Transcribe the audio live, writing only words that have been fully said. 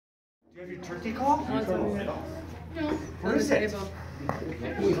You have your turkey call? Oh, it's over here. No. Where is it? Table.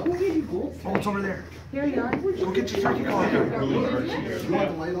 Oh, it's over there. Here you are. Go get your turkey call here. You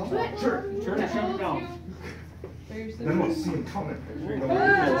want the light on? Sure. Turn it down. Then we'll see him coming.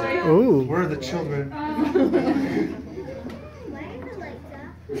 Ooh. Where are the children?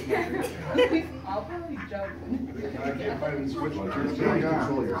 I'll probably jump. I can't find the switch. Turn it down.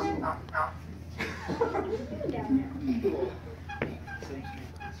 Control yourself.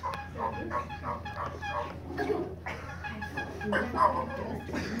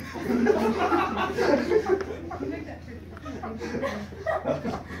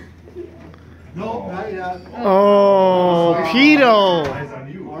 No, not yet. Oh, Pito. Eyes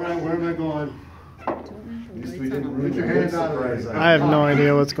on you. All right, where am I going? At least we didn't ruin Put your the hand out of surprise. there. I have no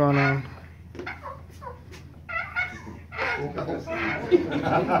idea what's going on.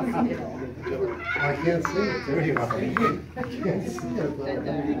 I can't see it. There you are. I can't see it, but I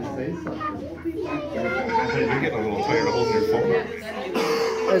need to say something. You're getting a little tired of holding your phone.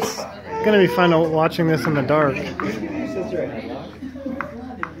 It's gonna be fun watching this in the dark. I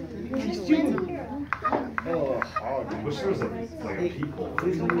wish there was like a peephole.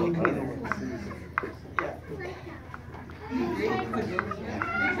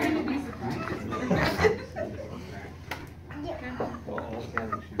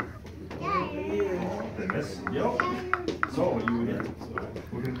 They miss. Yep. So you would get.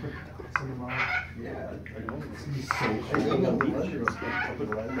 We're gonna put some of mine. Yeah. It's gonna be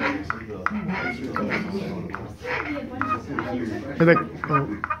so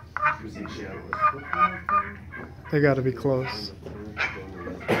They gotta be close.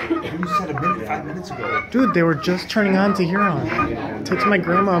 You said a minute, 5 minutes ago. Dude, they were just turning on to Huron. It takes my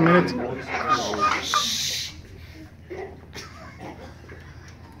grandma a minute to...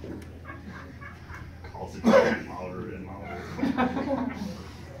 Calls it louder and louder.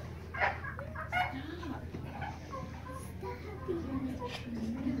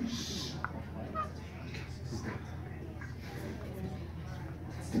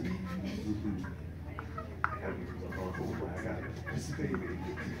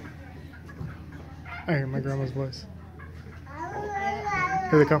 I hear my grandma's voice.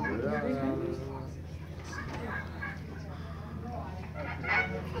 Here they come.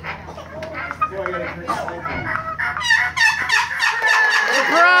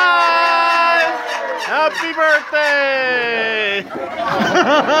 Surprise! Happy birthday!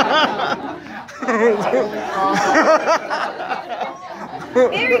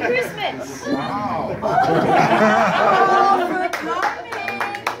 Merry Christmas! Wow.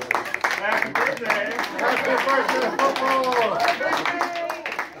 Happy birthday. Happy birthday, football!